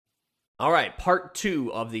All right, part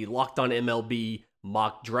 2 of the Locked On MLB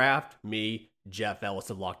mock draft. Me, Jeff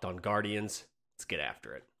Ellis of Locked On Guardians. Let's get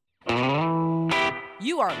after it.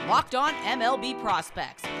 You are Locked On MLB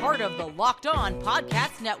Prospects, part of the Locked On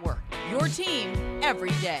Podcast Network, your team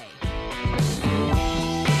every day.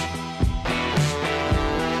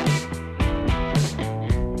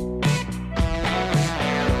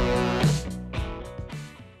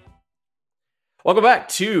 Welcome back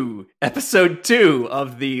to episode 2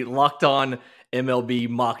 of the Locked On MLB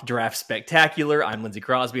Mock Draft Spectacular. I'm Lindsey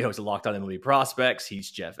Crosby, host of Locked On MLB Prospects. He's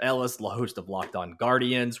Jeff Ellis, host of Locked On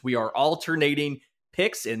Guardians. We are alternating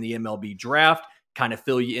picks in the MLB draft, kind of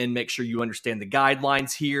fill you in, make sure you understand the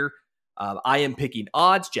guidelines here. I am picking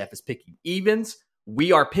odds. Jeff is picking evens.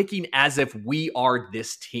 We are picking as if we are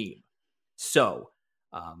this team. So,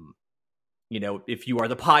 if you are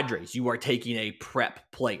the Padres, you are taking a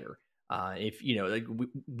prep player. If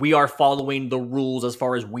we are following the rules as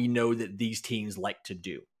far as we know that these teams like to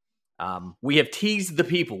do. We have teased the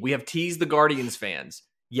people. We have teased the Guardians fans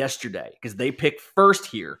yesterday because they picked first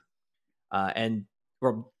here, and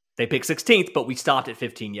they picked 16th, but we stopped at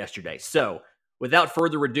 15 yesterday. So, without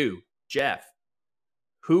further ado, Jeff,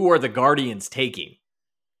 who are the Guardians taking?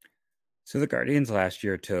 So the Guardians last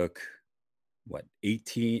year took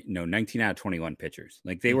 19 out of 21 pitchers.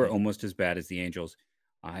 Like they were almost as bad as the Angels.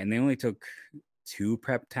 And they only took 2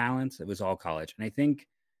 prep talents. It was all college. And I think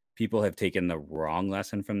people have taken the wrong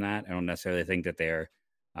lesson from that. I don't necessarily think that they're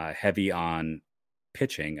heavy on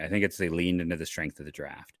pitching. I think they leaned into the strength of the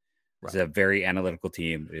draft. Right. It's a very analytical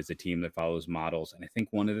team. It is a team that follows models. And I think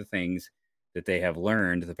one of the things that they have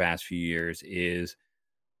learned the past few years is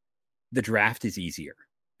the draft is easier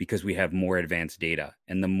because we have more advanced data.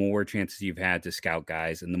 And the more chances you've had to scout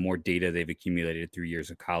guys and the more data they've accumulated through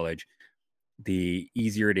years of college, the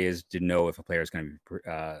easier it is to know if a player is going to be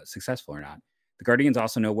successful or not. The Guardians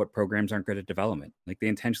also know what programs aren't good at development. Like they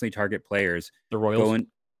intentionally target players. The Royals?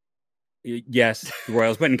 Yes, the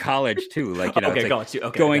Royals, but in college too. Like,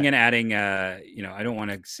 going and adding, I don't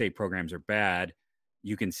want to say programs are bad.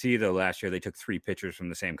 You can see though, last year they took 3 pitchers from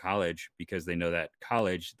the same college because they know that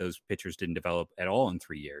college, those pitchers didn't develop at all in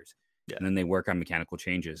 3 years. Yeah. And then they work on mechanical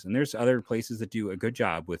changes. And there's other places that do a good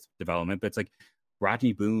job with development, but it's like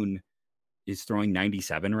Rodney Boone is throwing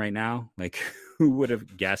 97 right now. Like who would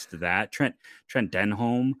have guessed that? Trent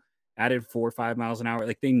Denholm added 4 or 5 miles an hour.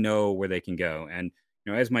 Like they know where they can go. And,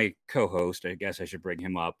 as my co-host, I guess I should bring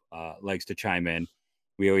him up, likes to chime in.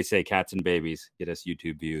 We always say cats and babies get us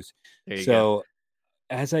YouTube views. So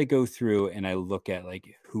as I go through and I look at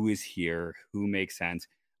like who is here, who makes sense,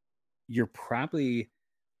 you're probably,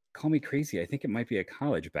 call me crazy, I think it might be a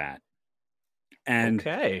college bat. And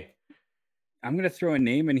okay. I'm going to throw a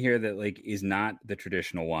name in here that like is not the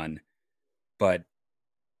traditional one, but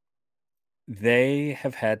they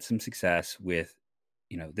have had some success with,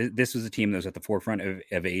 this was a team that was at the forefront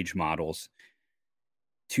of age models.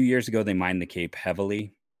 2 years ago, they mined the Cape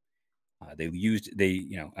heavily. I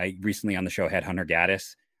recently on the show had Hunter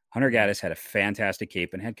Gaddis. Hunter Gaddis had a fantastic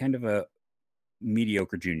Cape and had kind of a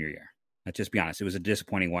mediocre junior year. Let's just be honest. It was a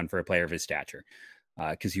disappointing one for a player of his stature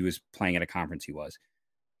because he was playing at a conference he was.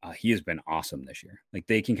 He has been awesome this year. Like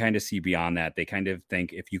they can kind of see beyond that. They kind of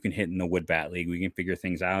think if you can hit in the Wood Bat League, we can figure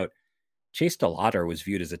things out. Chase DeLauter was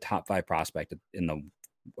viewed as a top 5 prospect in the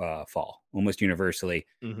fall, almost universally.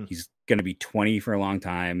 He's going to be 20 for a long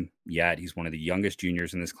time. Yet he's one of the youngest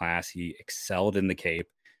juniors in this class. He excelled in the Cape.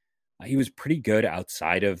 He was pretty good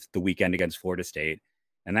outside of the weekend against Florida State.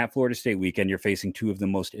 And that Florida State weekend, you're facing 2 of the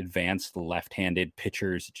most advanced left-handed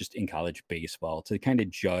pitchers just in college baseball to kind of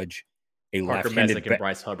judge a Parker left-handed and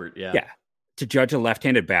Bryce Hubbard, yeah. To judge a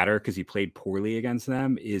left-handed batter because he played poorly against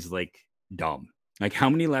them is like dumb. Like how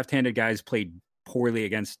many left-handed guys played poorly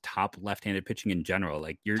against top left-handed pitching in general?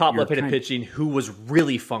 Like you're left-handed pitching who was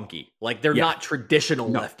really funky. Like they're not traditional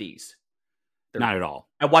lefties. They're not at all.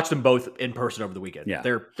 I watched them both in person over the weekend. Yeah,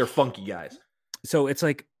 they're funky guys. So it's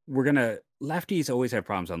like lefties always have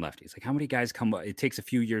problems on lefties. Like how many guys it takes a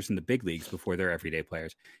few years in the big leagues before they're everyday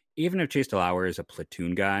players. Even if Chase DeLauter is a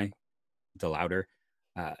platoon guy,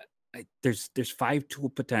 there's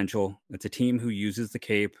 5-tool potential. It's a team who uses the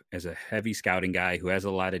Cape as a heavy scouting guy who has a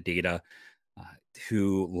lot of data,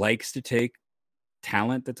 who likes to take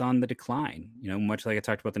talent that's on the decline. Much like I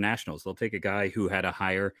talked about the Nationals, they'll take a guy who had a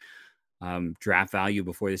higher draft value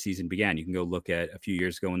before the season began. You can go look at a few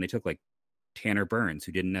years ago when they took like Tanner Burns,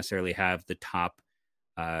 who didn't necessarily have the top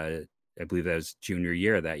I believe that was junior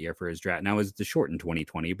year that year for his draft. Now it was the short in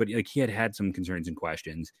 2020, but like he had some concerns and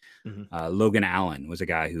questions. Logan Allen was a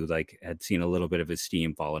guy who like had seen a little bit of his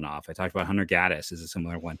steam falling off. I talked about Hunter Gaddis as a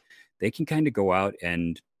similar one. They can kind of go out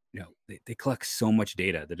and they collect so much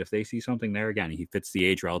data that if they see something there, again, he fits the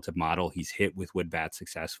age relative model. He's hit with wood bats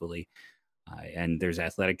successfully, and there's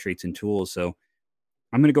athletic traits and tools. So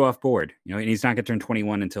I'm going to go off board, and he's not going to turn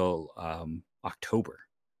 21 until October.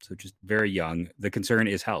 So just very young. The concern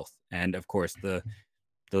is health. And of course, the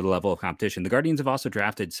level of competition. The Guardians have also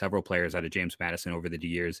drafted several players out of James Madison over the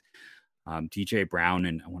years. DJ Brown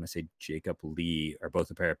and I want to say Jacob Lee are both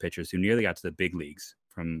a pair of pitchers who nearly got to the big leagues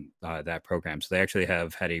from that program. So they actually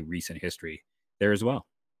have had a recent history there as well.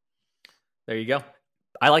 There you go.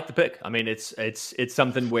 I like the pick. I mean, it's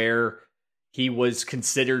something where he was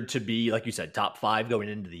considered to be, like you said, top 5 going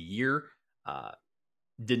into the year.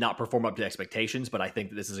 Did not perform up to expectations, but I think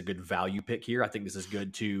that this is a good value pick here. I think this is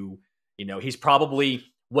good to,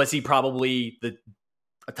 was he probably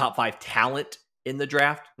a top 5 talent in the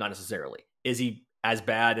draft? Not necessarily. Is he as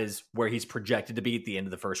bad as where he's projected to be at the end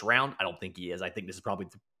of the first round? I don't think he is. I think this is probably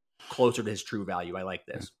closer to his true value. I like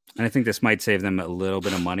this. And I think this might save them a little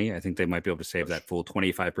bit of money. I think they might be able to save that full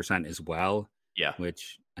 25% as well. Yeah.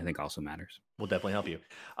 Which I think also matters. Will definitely help you.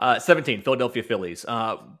 17, Philadelphia Phillies.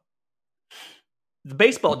 The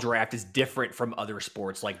baseball draft is different from other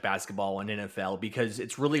sports like basketball and NFL because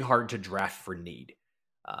it's really hard to draft for need.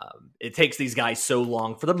 It takes these guys so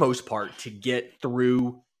long, for the most part, to get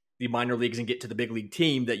through the minor leagues and get to the big league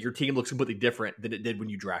team that your team looks completely different than it did when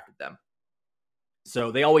you drafted them.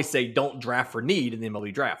 So they always say don't draft for need in the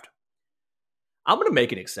MLB draft. I'm going to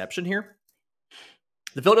make an exception here.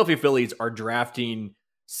 The Philadelphia Phillies are drafting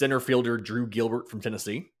center fielder Drew Gilbert from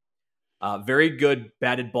Tennessee. Very good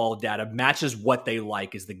batted ball data, matches what they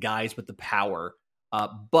like is the guys with the power.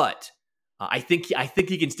 But I think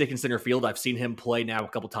he can stick in center field. I've seen him play now a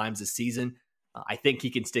couple times this season. I think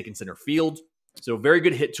he can stick in center field. So very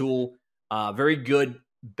good hit tool, very good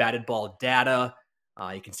batted ball data.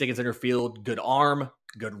 He can stick in center field, good arm,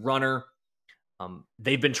 good runner.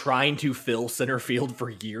 They've been trying to fill center field for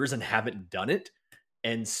years and haven't done it.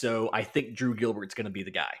 And so I think Drew Gilbert's going to be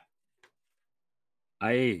the guy.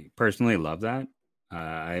 I personally love that.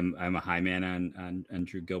 I'm a high man on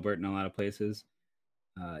Drew Gilbert in a lot of places.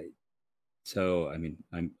 So I mean,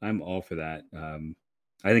 I'm all for that.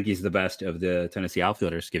 I think he's the best of the Tennessee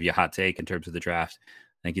outfielders. To give you a hot take in terms of the draft,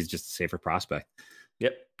 I think he's just a safer prospect.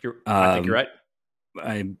 Yep, I think you're right.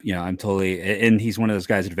 I'm totally, and he's one of those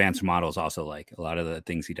guys. Advanced models also like a lot of the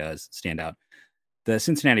things he does stand out. The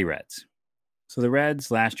Cincinnati Reds. So the Reds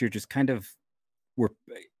last year just kind of were.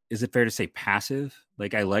 Is it fair to say passive?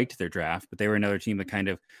 Like I liked their draft, but they were another team that kind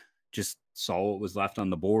of just saw what was left on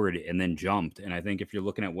the board and then jumped. And I think if you're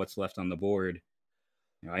looking at what's left on the board,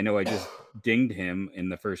 I know I just dinged him in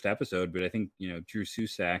the first episode, but I think, Drew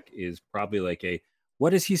Susac is probably like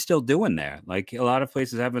what is he still doing there? Like a lot of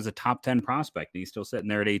places have him as a top 10 prospect and he's still sitting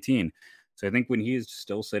there at 18. So I think when he is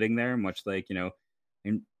still sitting there, much like,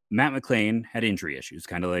 and Matt McLain had injury issues,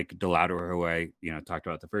 kind of like DeLauder, who I, talked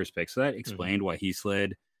about the first pick. So that explained why he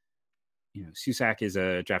slid. Susac is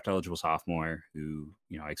a draft eligible sophomore who,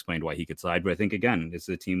 I explained why he could slide. But I think, again, this is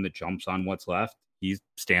a team that jumps on what's left. He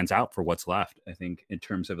stands out for what's left, I think, in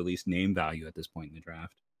terms of at least name value at this point in the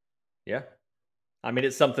draft. Yeah. I mean,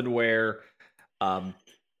 it's something where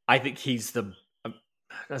I think he's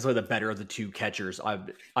necessarily the better of the two catchers.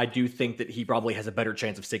 I do think that he probably has a better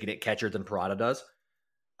chance of sticking at catcher than Parada does.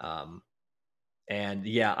 And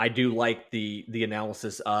yeah, I do like the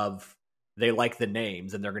analysis of they like the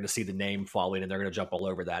names and they're going to see the name following and they're going to jump all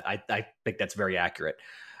over that. I think that's very accurate.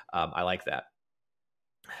 I like that.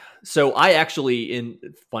 So I actually,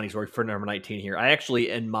 funny story for number 19 here, I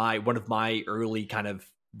actually, in one of my early kind of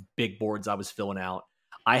big boards I was filling out,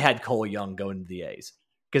 I had Cole Young going to the A's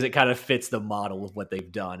because it kind of fits the model of what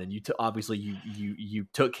they've done. And obviously you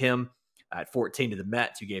took him at 14 to the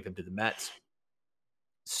Mets. You gave him to the Mets.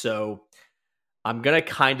 So I'm going to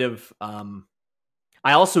kind of,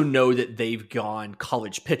 I also know that they've gone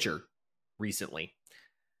college pitcher recently.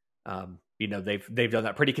 They've done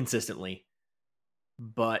that pretty consistently,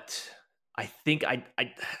 but I think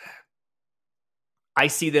I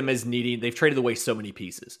see them as needing. They've traded away so many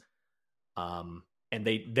pieces, and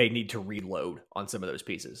they need to reload on some of those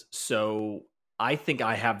pieces. So I think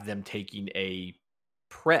I have them taking a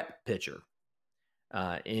prep pitcher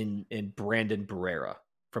in Brandon Barrera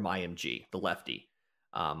from IMG, the lefty.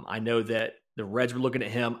 I know that the Reds were looking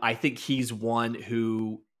at him. I think he's one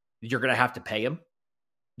who you're going to have to pay him.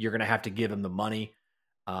 You're going to have to give him the money.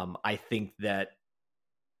 I think that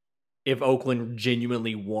if Oakland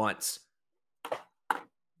genuinely wants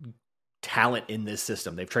talent in this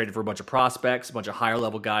system, they've traded for a bunch of prospects, a bunch of higher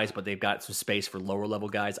level guys, but they've got some space for lower level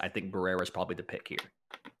guys. I think Barrera is probably the pick here.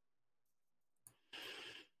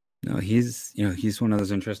 No, he's one of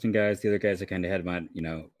those interesting guys. The other guys I kind of had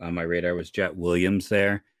on my radar was Jet Williams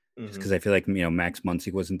there, just because I feel like Max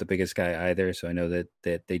Muncy wasn't the biggest guy either. So I know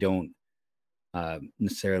that they don't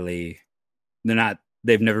necessarily,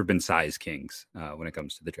 they've never been size kings when it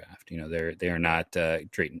comes to the draft. They are not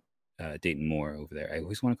Dayton Moore over there. I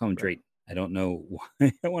always want to call him Drayton. I don't know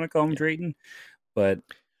why I want to call him Drayton, but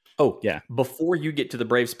before you get to the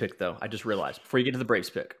Braves pick, though, I just realized before you get to the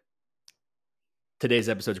Braves pick, today's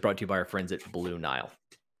episode is brought to you by our friends at Blue Nile.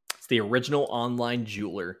 It's the original online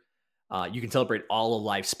jeweler. You can celebrate all of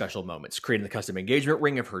life's special moments, creating the custom engagement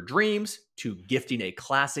ring of her dreams to gifting a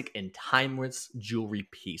classic and timeless jewelry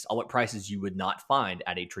piece, all at prices you would not find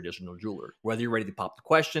at a traditional jeweler. Whether you're ready to pop the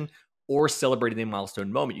question or celebrating a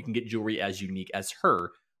milestone moment, you can get jewelry as unique as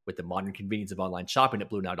her with the modern convenience of online shopping at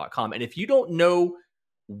BlueNile.com. And if you don't know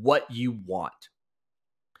what you want,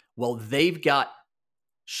 well, they've got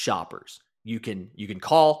shoppers. You can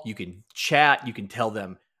call, you can chat, you can tell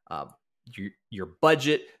them your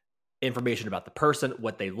budget, information about the person,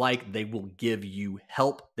 what they like. They will give you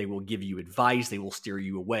help. They will give you advice. They will steer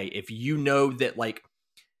you away. If you know that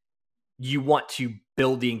you want to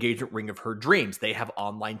build the engagement ring of her dreams, they have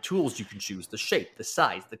online tools. You can choose the shape, the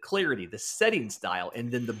size, the clarity, the setting style, and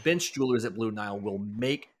then the bench jewelers at Blue Nile will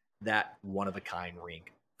make that one-of-a-kind ring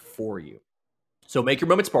for you. So make your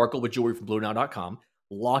moment sparkle with jewelry from BlueNile.com.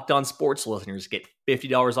 Locked On Sports listeners get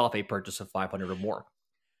 $50 off a purchase of $500 or more.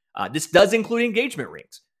 This does include engagement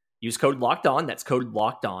rings. Use code Locked On. That's code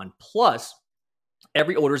Locked On. Plus,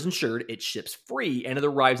 every order is insured. It ships free, and it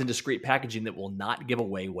arrives in discreet packaging that will not give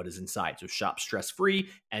away what is inside. So shop stress-free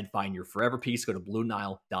and find your forever piece. Go to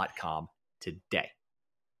BlueNile.com today.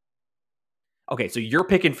 Okay, so you're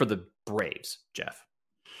picking for the Braves, Jeff.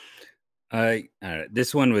 I don't know.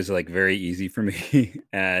 This one was very easy for me,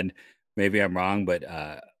 and maybe I'm wrong, but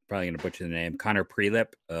probably going to butcher the name. Connor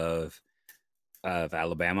Prelip of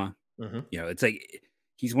Alabama. Mm-hmm. It's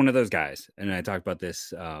he's one of those guys, and I talked about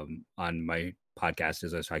this on my podcast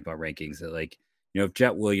as I was talking about rankings. That if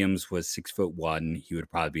Jet Williams was 6'1", he would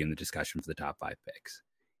probably be in the discussion for the top 5 picks.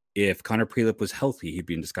 If Connor Prelip was healthy, he'd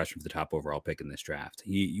be in discussion for the top overall pick in this draft.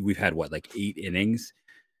 We've had 8 innings,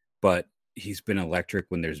 but he's been electric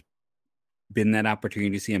when there's been that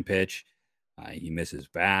opportunity to see him pitch. He misses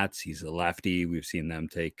bats. He's a lefty. We've seen them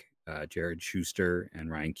take Jared Schuster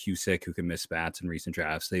and Ryan Cusick, who can miss bats in recent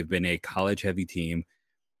drafts. They've been a college-heavy team,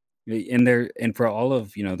 and for all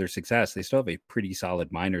of their success, they still have a pretty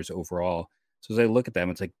solid minors overall. So as I look at them,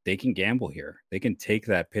 it's they can gamble here. They can take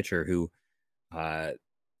that pitcher who,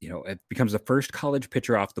 it becomes the first college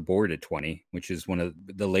pitcher off the board at 20, which is one of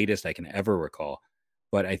the latest I can ever recall.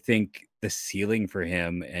 But I think the ceiling for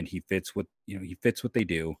him, and he fits what they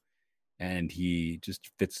do, and he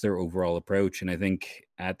just fits their overall approach. And I think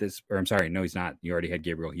I'm sorry, no, he's not. You already had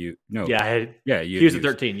Gabriel Hughes. No, he was at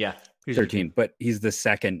 13. Yeah, he's 13, but he's the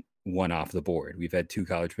second one off the board. We've had 2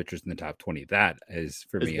 college pitchers in the top 20. That is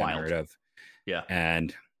for me unheard of. Yeah,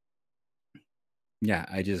 and yeah,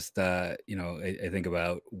 I just I think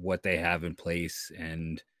about what they have in place,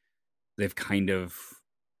 and they've kind of.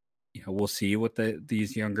 We'll see what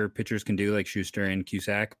these younger pitchers can do, like Schuster and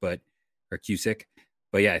Cusick. But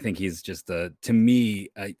yeah, I think he's just to me,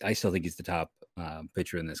 I still think he's the top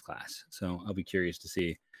pitcher in this class. So I'll be curious to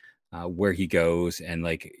see where he goes. And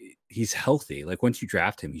he's healthy. Once you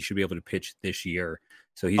draft him, he should be able to pitch this year.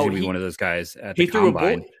 So he's going to be one of those guys at the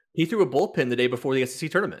combine. He threw a bullpen the day before the SEC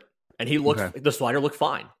tournament, and the slider looked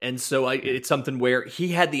fine. And so it's something where he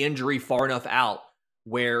had the injury far enough out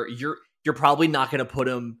where you're probably not going to put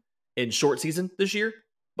him in short season this year,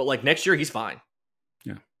 but next year he's fine.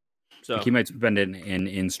 Yeah. So he might spend it in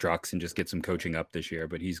instructs and just get some coaching up this year,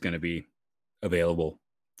 but he's going to be available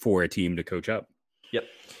for a team to coach up. Yep.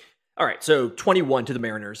 All right. So 21 to the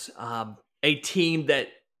Mariners, a team that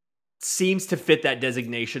seems to fit that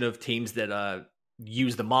designation of teams that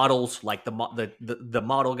use the models, like the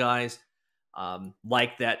model guys,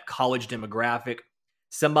 like that college demographic.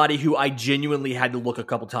 Somebody who I genuinely had to look a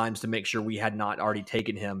couple times to make sure we had not already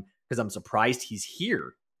taken him, because I'm surprised he's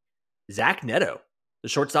here. Zach Neto, the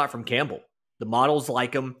shortstop from Campbell. The models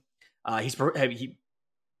like him.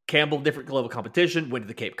 Campbell, different level of competition, went to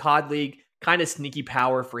the Cape Cod League. Kind of sneaky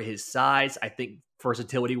power for his size. I think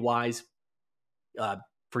versatility-wise,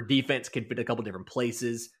 for defense, can fit a couple different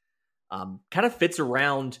places. Kind of fits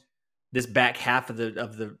around this back half of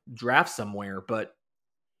the draft somewhere, but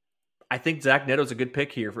I think Zach Neto's a good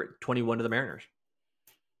pick here for 21 to the Mariners.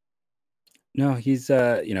 No, he's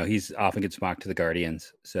he's often gets mocked to the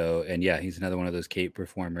Guardians. So, and yeah, he's another one of those Cape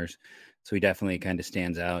performers. So he definitely kind of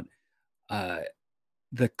stands out.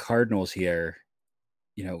 The Cardinals here,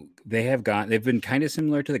 they've been kind of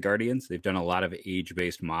similar to the Guardians. They've done a lot of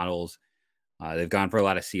age-based models. They've gone for a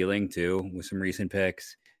lot of ceiling too with some recent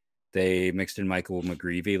picks. They mixed in Michael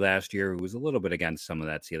McGreevy last year, who was a little bit against some of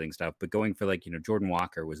that ceiling stuff, but going for Jordan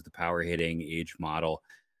Walker was the power hitting age model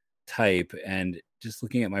type. And just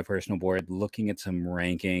looking at my personal board, looking at some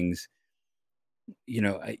rankings,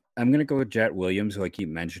 I'm going to go with Jet Williams, who I keep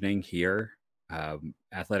mentioning here.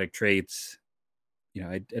 Athletic traits,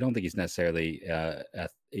 I don't think he's necessarily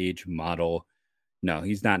age model. No,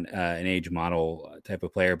 he's not an age model type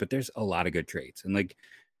of player, but there's a lot of good traits. And it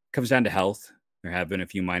comes down to health. There have been a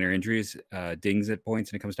few minor injuries, dings at points,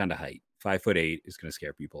 and it comes down to height. 5'8" is going to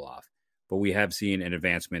scare people off. But we have seen an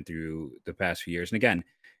advancement through the past few years. And again,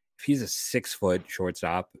 if he's a 6-foot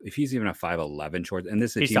shortstop, if he's even a 5'11" short, and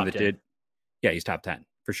this is a team that 10. He's top 10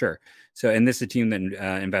 for sure. So, and this is a team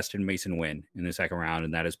that invested in Mason Wynn in the second round,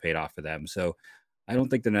 and that has paid off for them. So I don't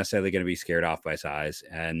think they're necessarily going to be scared off by size.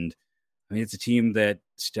 And I mean, it's a team that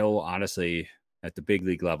still, honestly, at the big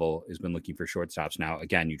league level, has been looking for shortstops. Now,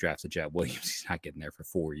 again, you drafted Jet Williams. He's not getting there for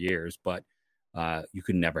 4 years, but you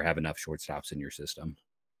can never have enough shortstops in your system.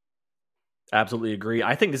 Absolutely agree.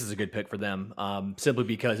 I think this is a good pick for them, simply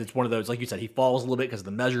because it's one of those, like you said, he falls a little bit because of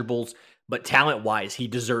the measurables, but talent-wise, he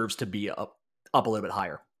deserves to be up a little bit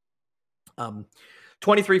higher.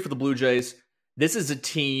 23 for the Blue Jays. This is a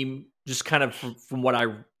team, just kind of from what I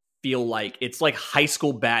feel like, it's like high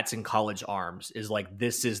school bats and college arms is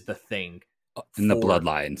this is the thing. And the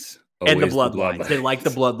bloodlines. And the bloodlines. They like the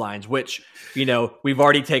bloodlines, which, we've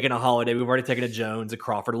already taken a Holiday. We've already taken a Jones, a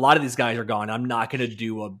Crawford. A lot of these guys are gone. I'm not going to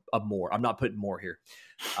do a more. I'm not putting more here.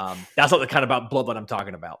 That's not the kind of bloodline I'm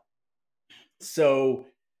talking about. So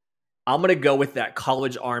I'm going to go with that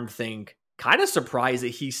college arm thing. Kind of surprised that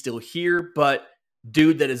he's still here, but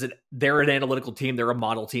dude they're an analytical team. They're a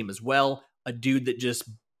model team as well. A dude that just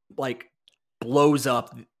blows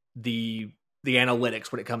up the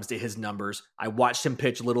analytics when it comes to his numbers. I watched him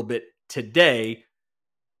pitch a little bit today.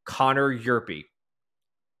 Connor Yerpe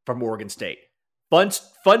from Oregon State. Fun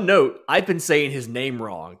note, I've been saying his name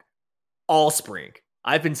wrong all spring.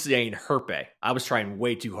 I've been saying Herpe. I was trying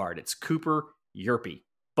way too hard. It's Cooper Yerpe.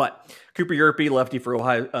 But Cooper Yerpe, lefty for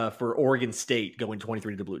Oregon State, going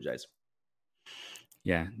 23 to the Blue Jays.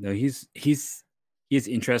 Yeah, no, he's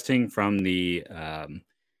interesting from the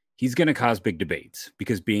he's going to cause big debates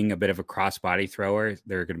because being a bit of a cross-body thrower,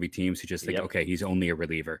 there are going to be teams who just think, okay, he's only a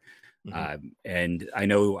reliever. Mm-hmm. And I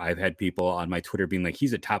know I've had people on my Twitter being like,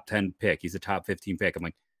 he's a top 10 pick. He's a top 15 pick. I'm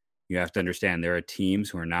like, you have to understand there are teams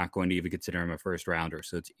who are not going to even consider him a first rounder.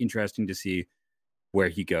 So it's interesting to see where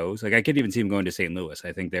he goes. I could even see him going to St. Louis.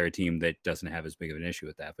 I think they're a team that doesn't have as big of an issue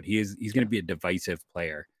with that, but he's going to be a divisive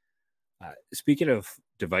player. Speaking of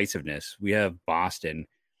divisiveness, we have Boston.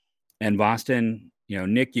 And Boston,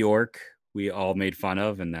 Nick York, we all made fun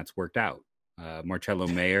of, and that's worked out. Marcelo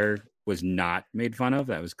Mayer was not made fun of.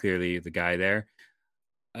 That was clearly the guy there.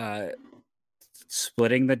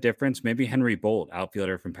 Splitting the difference, maybe Henry Bolt,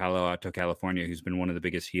 outfielder from Palo Alto, California, who's been one of the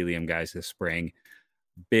biggest helium guys this spring.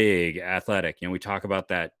 Big, athletic. We talk about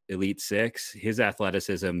that Elite Six. His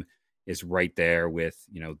athleticism is right there with,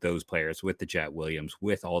 those players, with the Jet Williams,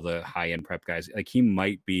 with all the high-end prep guys. He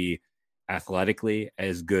might be athletically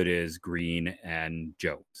as good as Green and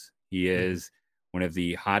Jones. He is one of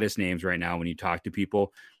the hottest names right now when you talk to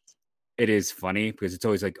people. It is funny because it's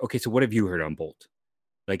always okay, so what have you heard on Bolt?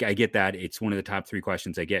 I get that. It's one of the top 3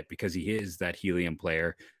 questions I get because he is that helium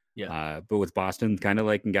player. Yeah. But with Boston, kind of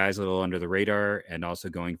liking guys a little under the radar and also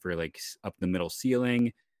going for up the middle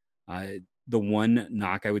ceiling. The one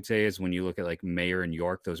knock I would say is when you look at Mayer and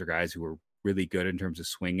York, those are guys who are really good in terms of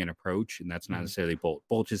swing and approach, and that's not necessarily Bolt.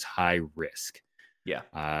 Bolt is high risk. Yeah.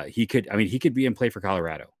 He could be in play for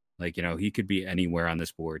Colorado. He could be anywhere on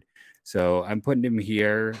this board. So I'm putting him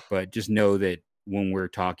here, but just know that when we're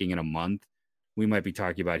talking in a month, we might be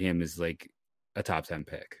talking about him as a top 10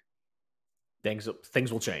 pick. Things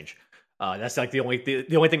will change. That's the only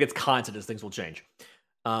thing that's constant is things will change.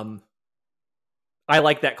 I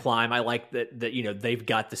like that climb. I like that they've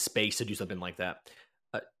got the space to do something like that.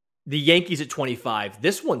 The Yankees at 25.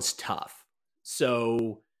 This one's tough.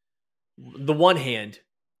 So, the one hand,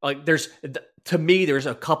 there's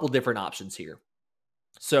a couple different options here.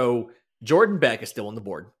 So, Jordan Beck is still on the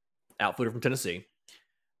board, outfielder from Tennessee.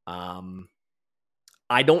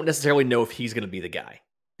 I don't necessarily know if he's going to be the guy.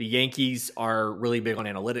 The Yankees are really big on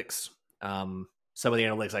analytics. Some of the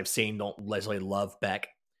analytics I've seen don't necessarily love Beck.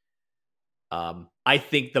 I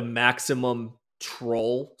think the maximum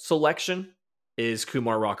troll selection is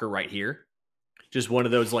Kumar Rocker right here. just one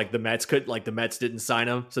of those like the Mets didn't sign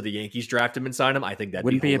him, so the Yankees draft him and sign him. I think that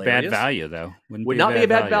wouldn't be a bad value though. Would not be a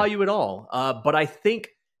bad value at all. But I think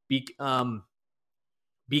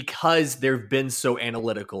because they've been so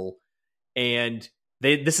analytical, and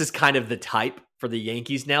this is kind of the type for the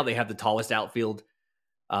Yankees now. They have the tallest outfield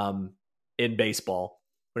in baseball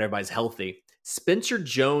when everybody's healthy. Spencer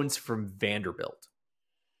Jones from Vanderbilt.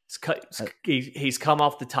 He's come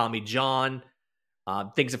off the Tommy John.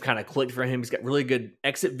 Things have kind of clicked for him. He's got really good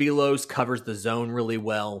exit velos, covers the zone really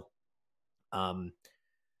well.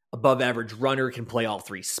 Above average runner, can play all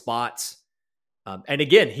three spots. And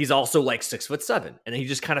again, he's also like 6'7", and he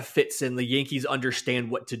just kind of fits in. The Yankees understand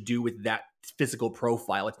what to do with that physical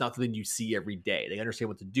profile. It's not something you see every day. They understand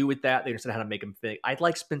what to do with that. They understand how to make him fit. I'd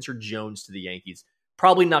like Spencer Jones to the Yankees.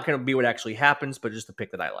 Probably not going to be what actually happens, but just the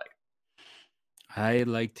pick that I like. I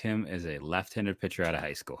liked him as a left-handed pitcher out of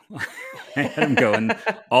high school. I had him going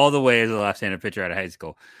all the way as a left-handed pitcher out of high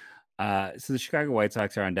school. So the Chicago White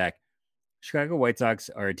Sox are on deck. Chicago White Sox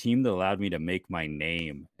are a team that allowed me to make my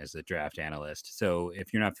name as a draft analyst. So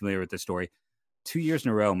if you're not familiar with this story, 2 years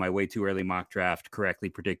in a row, my way too early mock draft correctly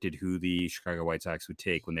predicted who the Chicago White Sox would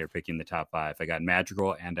take when they were picking the top 5. I got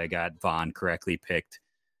Madrigal and I got Vaughn correctly picked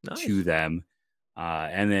to them.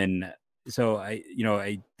 And then, so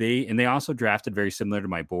they also drafted very similar to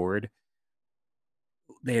my board.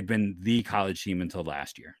 They had been the college team until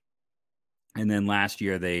last year. And then last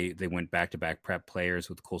year, they went back-to-back prep players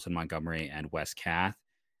with Colson Montgomery and Wes Kath.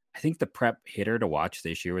 I think the prep hitter to watch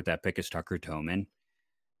this year with that pick is Tucker Toman,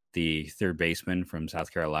 the third baseman from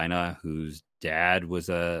South Carolina, whose dad was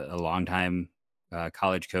a longtime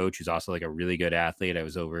college coach, who's also like a really good athlete. I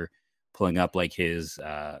was over pulling up like his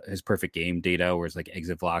perfect game data, where his like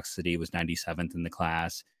exit velocity was 97th in the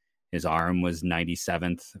class. His arm was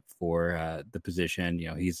 97th for the position.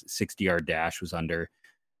 His 60-yard dash was under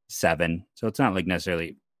 7. So it's not like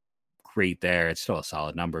necessarily great there. It's still a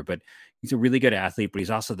solid number, but he's a really good athlete, but he's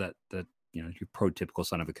also the your prototypical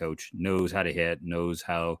son of a coach, knows how to hit, knows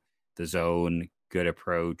how the zone, good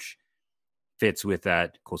approach, fits with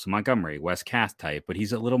that Colson Montgomery, Wes Kath type, but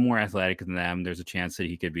he's a little more athletic than them. There's a chance that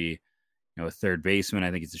he could be, a third baseman. I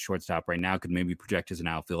think he's a shortstop right now, could maybe project as an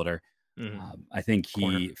outfielder. I think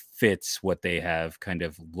he fits what they have kind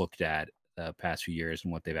of looked at the past few years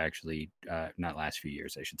and what they've actually, not last few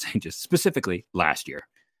years, I should say, just specifically last year.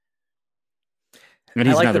 And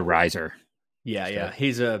he's another riser. Yeah.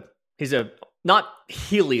 He's a not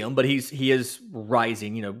helium, but he is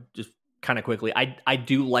rising, just kind of quickly. I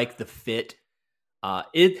do like the fit.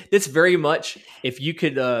 It's very much, if you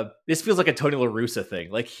could, this feels like a Tony La Russa thing.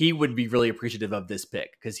 Like, he would be really appreciative of this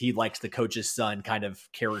pick because he likes the coach's son kind of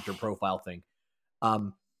character profile thing.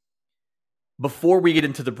 Before we get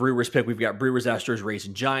into the Brewers pick, we've got Brewers, Astros, Rays,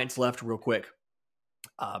 and Giants left real quick.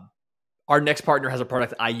 Our next partner has a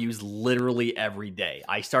product I use literally every day.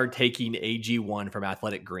 I started taking AG1 from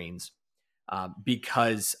Athletic Greens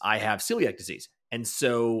because I have celiac disease. And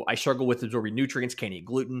so I struggle with absorbing nutrients, can't eat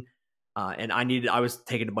gluten. And I was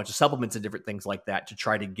taking a bunch of supplements and different things like that to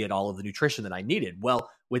try to get all of the nutrition that I needed.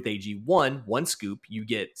 Well, with AG1, one scoop, you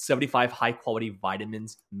get 75 high quality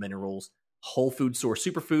vitamins, minerals, whole food source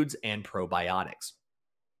superfoods, and probiotics.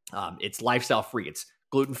 It's lifestyle free. It's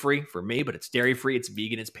gluten free for me, but it's dairy free. It's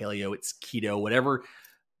vegan. It's paleo. It's keto. Whatever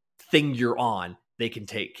thing you're on, they can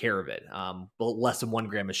take care of it. But less than 1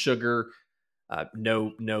 gram of sugar,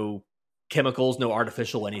 no chemicals, no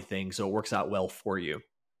artificial anything. So it works out well for you.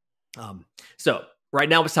 So right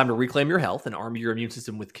now it's time to reclaim your health and arm your immune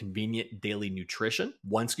system with convenient daily nutrition.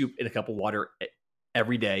 1 scoop in a cup of water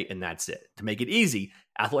every day, and that's it. To make it easy,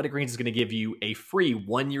 Athletic Greens is going to give you a free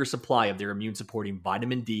 1-year supply of their immune-supporting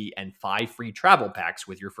vitamin D and 5 free travel packs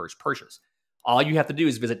with your first purchase. All you have to do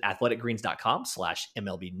is visit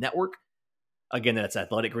athleticgreens.com/MLB network. Again, that's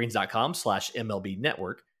athleticgreens.com/MLB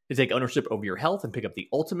network to take ownership over your health and pick up the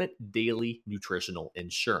ultimate daily nutritional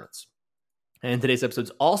insurance. And today's episode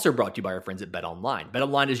is also brought to you by our friends at BetOnline.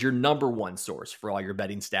 BetOnline is your #1 source for all your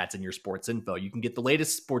betting stats and your sports info. You can get the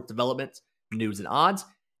latest sports developments, news, and odds,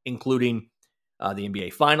 including the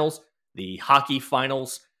NBA Finals, the hockey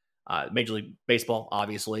finals, Major League Baseball,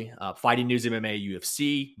 obviously, fighting news, MMA,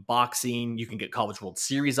 UFC, boxing. You can get College World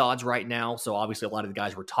Series odds right now. So obviously a lot of the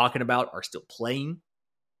guys we're talking about are still playing.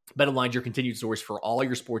 BetOnline is your continued source for all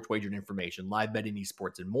your sports wagering information, live betting,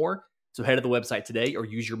 esports, and more. So head to the website today or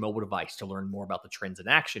use your mobile device to learn more about the trends in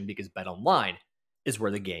action, because BetOnline is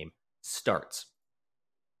where the game starts.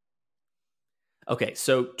 Okay,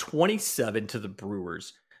 so 27 to the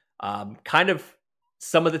Brewers. Kind of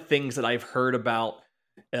some of the things that I've heard about,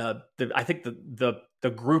 I think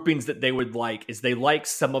the groupings that they would like is they like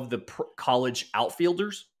some of the college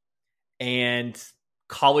outfielders, and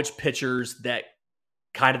college pitchers that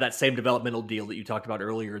kind of that same developmental deal that you talked about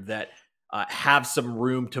earlier that have some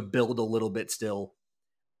room to build a little bit still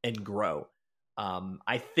and grow.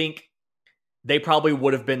 I think they probably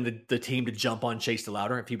would have been the team to jump on Chase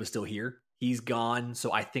DeLauder if he was still here. He's gone,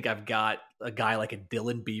 so I think I've got a guy like a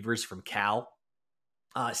Dylan Beavers from Cal.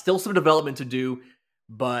 Still some development to do,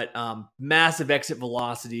 but massive exit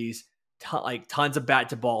velocities, tons of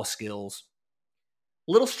bat-to-ball skills.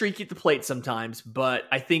 A little streaky at the plate sometimes, but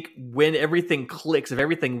I think when everything clicks, if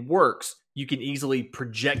everything works, you can easily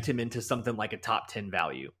project him into something like a top 10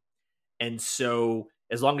 value. And so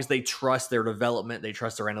as long as they trust their development, they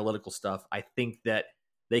trust their analytical stuff, I think that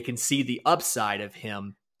they can see the upside of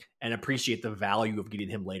him and appreciate the value of getting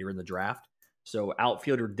him later in the draft. So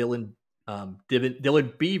outfielder Dylan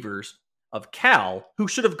Beavers of Cal, who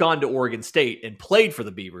should have gone to Oregon State and played for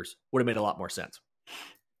the Beavers, would have made a lot more sense.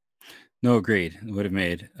 No, agreed. It would have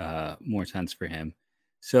made more sense for him.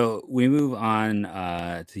 So we move on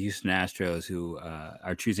to the Houston Astros, who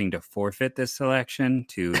are choosing to forfeit this selection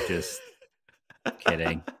to just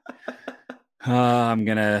kidding.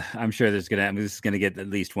 I'm sure this is gonna get at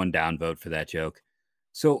least one downvote for that joke.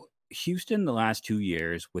 So Houston, the last 2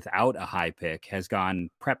 years, without a high pick, has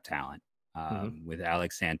gone prep talent with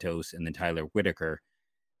Alex Santos and then Tyler Whitaker.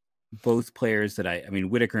 Both players that I mean,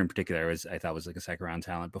 Whitaker in particular, I thought was like a second round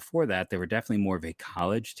talent. Before that, they were definitely more of a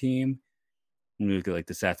college team. When we look at like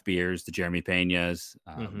the Seth Beers, the Jeremy Peñas,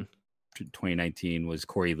 2019 was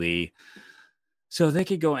Corey Lee. So they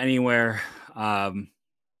could go anywhere. So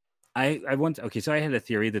I had a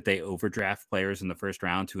theory that they overdraft players in the first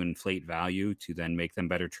round to inflate value to then make them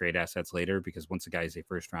better trade assets later, because once a guy is a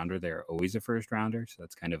first rounder, they're always a first rounder. So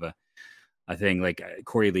that's kind of a thing. Like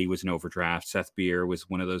Corey Lee was an overdraft. Seth Beer was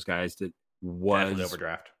one of those guys that was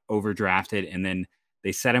overdrafted, and then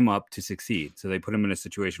they set him up to succeed. So they put him in a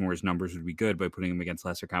situation where his numbers would be good by putting him against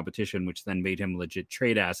lesser competition, which then made him a legit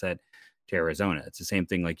trade asset to Arizona. It's the same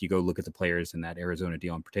thing. Like you go look at the players in that Arizona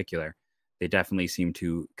deal in particular, they definitely seem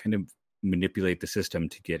to kind of manipulate the system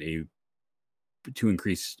to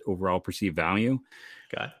increase overall perceived value.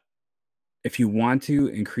 Okay. If you want to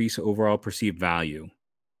increase overall perceived value,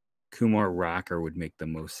 Kumar Rocker would make the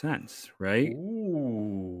most sense, right?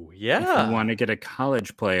 Ooh, yeah. If you want to get a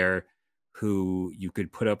college player who you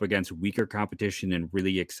could put up against weaker competition and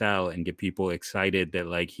really excel and get people excited that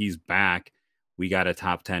like he's back, we got a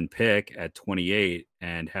top 10 pick at 28,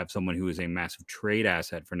 and have someone who is a massive trade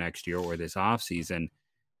asset for next year or this offseason,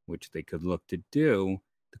 which they could look to do,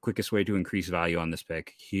 the quickest way to increase value on this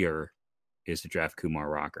pick here is to draft Kumar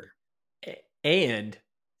Rocker. And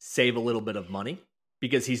save a little bit of money,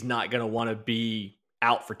 because he's not going to want to be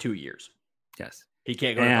out for 2 years. Yes. He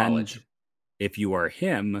can't go to college. If you are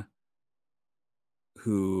him,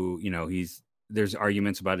 who, there's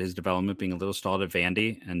arguments about his development being a little stalled at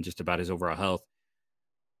Vandy and just about his overall health.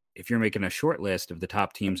 If you're making a short list of the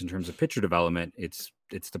top teams in terms of pitcher development, it's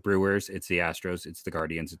the Brewers, it's the Astros, it's the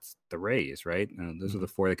Guardians, it's the Rays, right? Those are the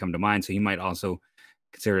four that come to mind. So he might also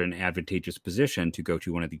consider it an advantageous position to go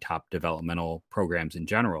to one of the top developmental programs in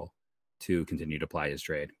general to continue to apply his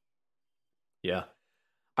trade. Yeah.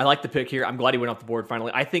 I like the pick here. I'm glad he went off the board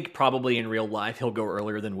finally. I think probably in real life he'll go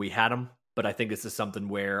earlier than we had him, but I think this is something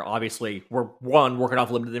where obviously we're working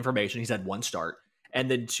off limited information. He's had one start.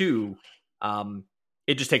 And then two,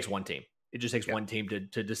 it just takes one team. It just takes one team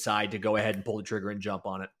to decide to go ahead and pull the trigger and jump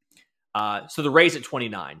on it. So the Rays at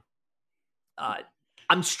 29.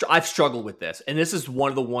 I've struggled with this, and this is one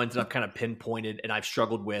of the ones that I've kind of pinpointed and I've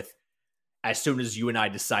struggled with as soon as you and I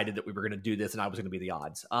decided that we were going to do this and I was going to be the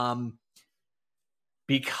odds.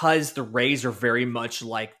 Because the Rays are very much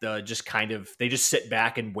like they just sit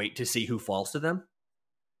back and wait to see who falls to them.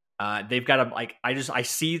 They've got I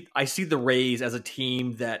see the Rays as a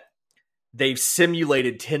team that they've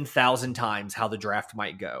simulated 10,000 times how the draft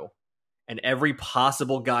might go. And every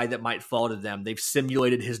possible guy that might fall to them, they've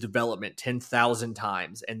simulated his development 10,000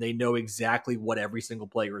 times, and they know exactly what every single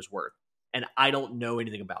player is worth. And I don't know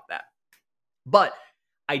anything about that. But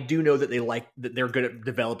I do know that they're good at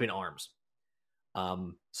developing arms.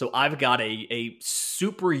 So I've got a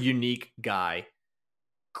super unique guy,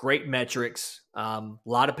 great metrics,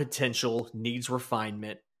 lot of potential, needs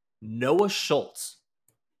refinement. Noah Schultz,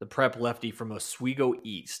 the prep lefty from Oswego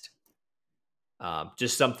East.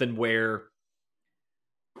 Just something where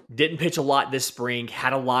didn't pitch a lot this spring,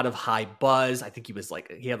 had a lot of high buzz. I think he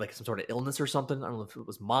had some sort of illness or something. I don't know if it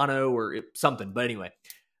was mono or something, but anyway.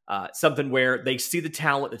 Something where they see the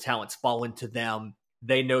talent's fallen to them.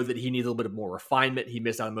 They know that he needs a little bit of more refinement. He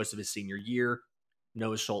missed out on most of his senior year.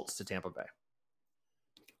 Noah Schultz to Tampa Bay.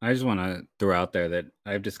 I just want to throw out there that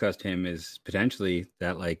I've discussed him as potentially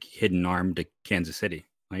that like hidden arm to Kansas City,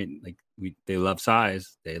 right? Like they love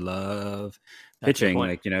size, they love pitching,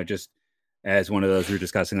 like, you know, just as one of those we were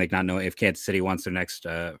discussing, like not knowing if Kansas City wants their next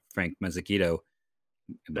Frank Mazzucato,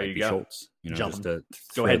 it might be Schultz, you know, just to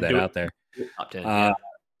throw that out there. Top 10,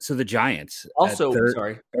 so the Giants also,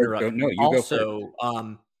 sorry,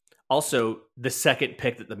 also the second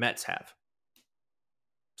pick that the Mets have,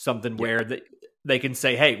 something where they can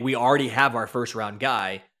say, hey, we already have our first round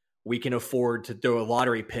guy. We can afford to throw a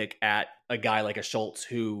lottery pick at a guy like a Schultz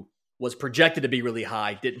who was projected to be really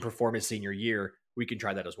high, didn't perform his senior year. We can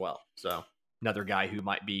try that as well. So another guy who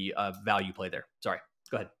might be a value play there. Sorry,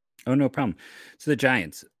 go ahead. Oh, no problem. So the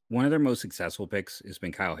Giants, one of their most successful picks has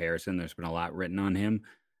been Kyle Harrison. There's been a lot written on him,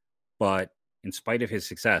 but in spite of his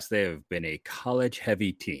success, they have been a college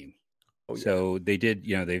heavy team. Oh, yeah. So they did,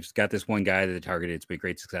 you know, they've got this one guy that they targeted. It's been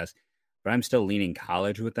great success, but I'm still leaning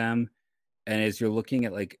college with them. And as you're looking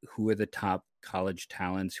at like, who are the top college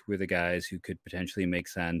talents, who are the guys who could potentially make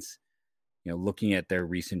sense, you know, looking at their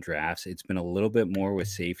recent drafts, it's been a little bit more with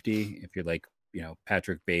safety. If you're like, you know,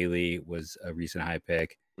 Patrick Bailey was a recent high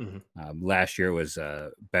pick. Mm-hmm. Last year was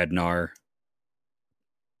Bednar,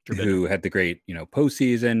 who had the great, you know,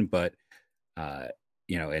 postseason, but,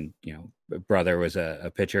 you know, and, you know, brother was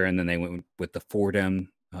a pitcher, and then they went with the Fordham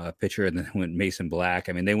pitcher, and then they went Mason Black.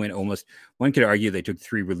 I mean, they went almost, one could argue they took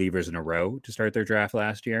 3 relievers in a row to start their draft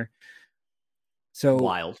last year. So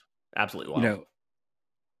wild, absolutely wild. You know,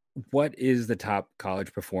 what is the top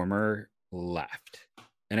college performer left?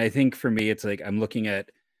 And I think for me, it's like, I'm looking at,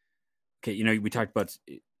 okay, you know, we talked about,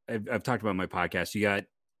 I've talked about my podcast. You got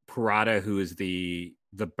Parada, who is the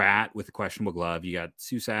bat with the questionable glove. You got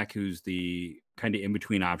Susac, who's the kind of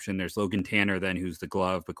in-between option. There's Logan Tanner, then, who's the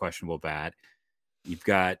glove but questionable bat. You've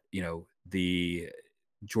got, you know, the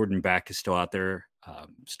Jordan Beck is still out there.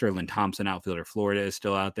 Sterling Thompson, outfielder, Florida, is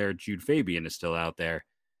still out there. Jude Fabian is still out there.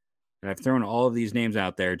 And I've thrown all of these names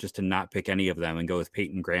out there just to not pick any of them and go with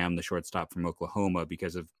Peyton Graham, the shortstop from Oklahoma,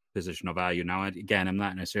 because of positional value. Now, again, I'm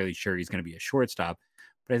not necessarily sure he's going to be a shortstop,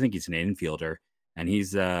 but I think he's an infielder, and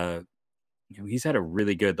he's, you know, he's had a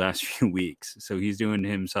really good last few weeks. So he's doing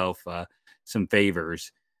himself some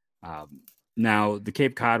favors. Now, the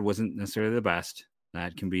Cape Cod wasn't necessarily the best.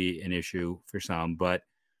 That can be an issue for some, but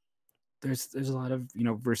there's a lot of, you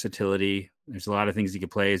know, versatility. There's a lot of things you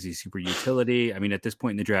could play as a super utility. I mean, at this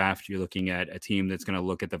point in the draft, you're looking at a team that's going to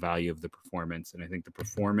look at the value of the performance. And I think the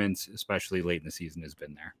performance, especially late in the season, has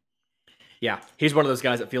been there. Yeah. He's one of those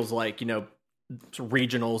guys that feels like, you know,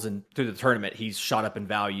 regionals and through the tournament, he's shot up in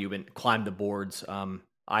value and climbed the boards.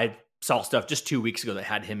 I saw stuff just 2 weeks ago that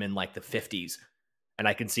had him in like the 50s. And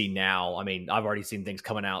I can see now, I mean, I've already seen things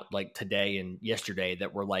coming out like today and yesterday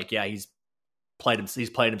that were like, yeah, he's played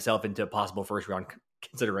himself into a possible first round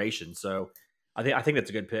consideration. So I think that's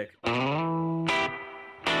a good pick.